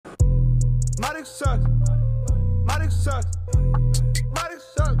My dick sucks. My dick sucks. My dick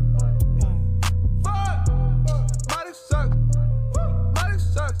sucks. Fuck. My dick sucks. My dick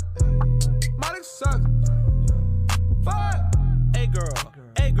sucks. My dick sucks. Fuck. Hey girl.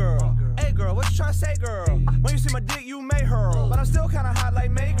 Hey girl. Hey girl. What you tryna say, girl? When you see my dick, you may hurl. But I'm still kinda hot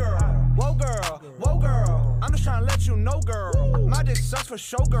like May girl. Whoa girl. Whoa girl. I'm just tryna let you know, girl. My dick sucks for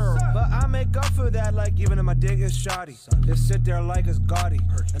show, girl. But I make up for that like even if my dick is shoddy. Just sit there like it's gaudy.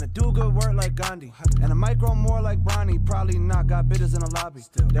 And I do good work like Gandhi. And I might grow more like Bronny. Probably not, got bitches in the lobby.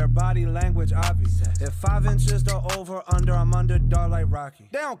 Their body language obvious. If 5 inches the over under, I'm underdog like Rocky.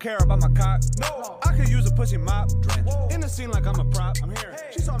 They don't care about my cock. No, I could use a pussy mop. In the scene like I'm a prop. I'm here.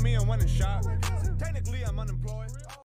 She saw me and went and shot. Technically I'm unemployed.